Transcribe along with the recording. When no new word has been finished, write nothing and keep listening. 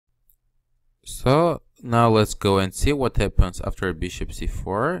So now let's go and see what happens after bishop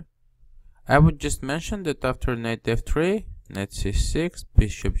c4. I would just mention that after knight f3, knight c6,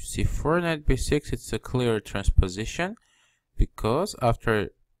 bishop c4, knight b6, it's a clear transposition, because after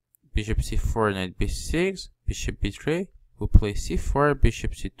bishop c4, knight b6, bishop b3, we play c4,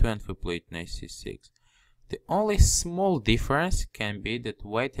 bishop c2, and we play knight c6. The only small difference can be that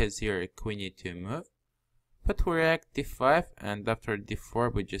white has here a queen e2 move, but we react d5, and after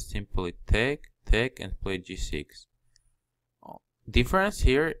d4 we just simply take, and play g6. Difference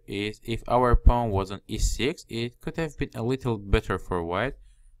here is if our pawn was on e6, it could have been a little better for white,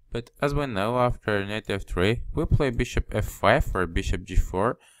 but as we know, after knight f3, we play bishop f5 or bishop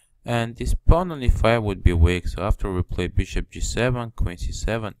g4, and this pawn on e5 would be weak, so after we play bishop g7, queen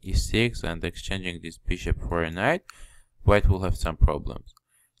c7, e6, and exchanging this bishop for a knight, white will have some problems.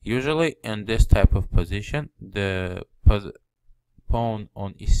 Usually in this type of position, the pawn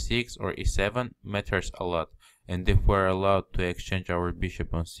on e6 or e7 matters a lot, and if we're allowed to exchange our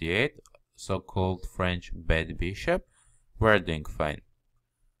bishop on c8, so-called French bad bishop, we're doing fine.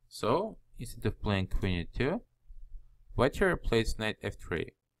 So instead of playing queen e2, white here plays knight f3,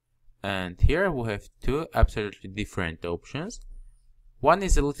 and here we have two absolutely different options. One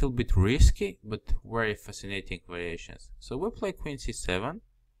is a little bit risky, but very fascinating variations. So we play queen c7,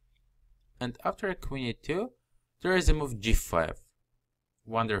 and after queen e2, there is a move g5.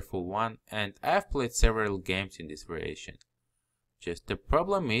 Wonderful one, and I have played several games in this variation. Just the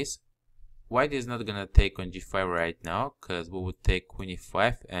problem is, white is not gonna take on g5 right now, because we would take queen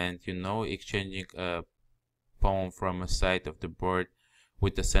e5, and exchanging a pawn from a side of the board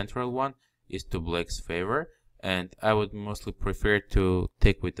with the central one is to black's favor, and I would mostly prefer to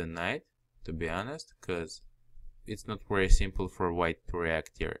take with the knight, to be honest, because it's not very simple for white to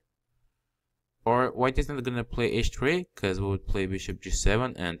react here. Or white is not gonna play h3, because we would play bishop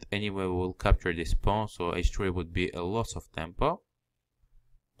g7, and anyway we will capture this pawn, so h3 would be a loss of tempo.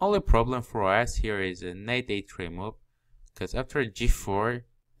 Only problem for us here is a knight a3 move, because after g4,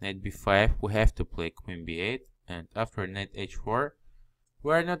 knight b5, we have to play queen b8, and after knight h4,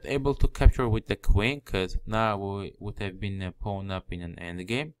 we are not able to capture with the queen, because now we would have been a pawn up in an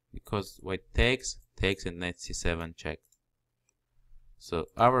endgame, because white takes, and knight c7 check. So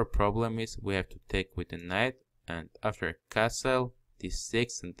our problem is we have to take with the knight, and after castle,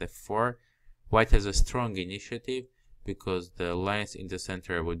 d6 and f4, white has a strong initiative, because the lines in the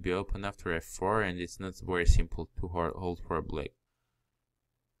center would be open after f4, and it's not very simple to hold for black.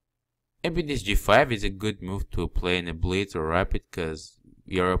 Maybe this g5 is a good move to play in a blitz or rapid, because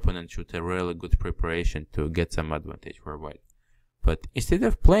your opponent should have really good preparation to get some advantage for white. But instead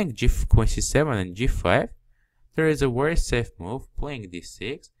of playing queen c7 and g5, there is a very safe move, playing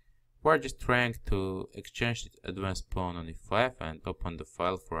d6. We're just trying to exchange the advanced pawn on e5 and open the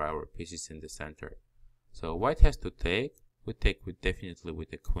file for our pieces in the center. So white has to take. We take definitely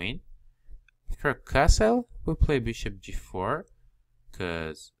with the queen. After castle, we play bishop g4,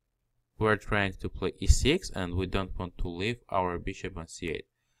 because we're trying to play e6 and we don't want to leave our bishop on c8.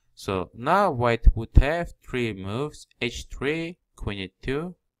 So now white would have three moves: h3, queen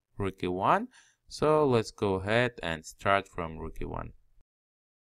e2, rook e1. So let's go ahead and start from rook e1.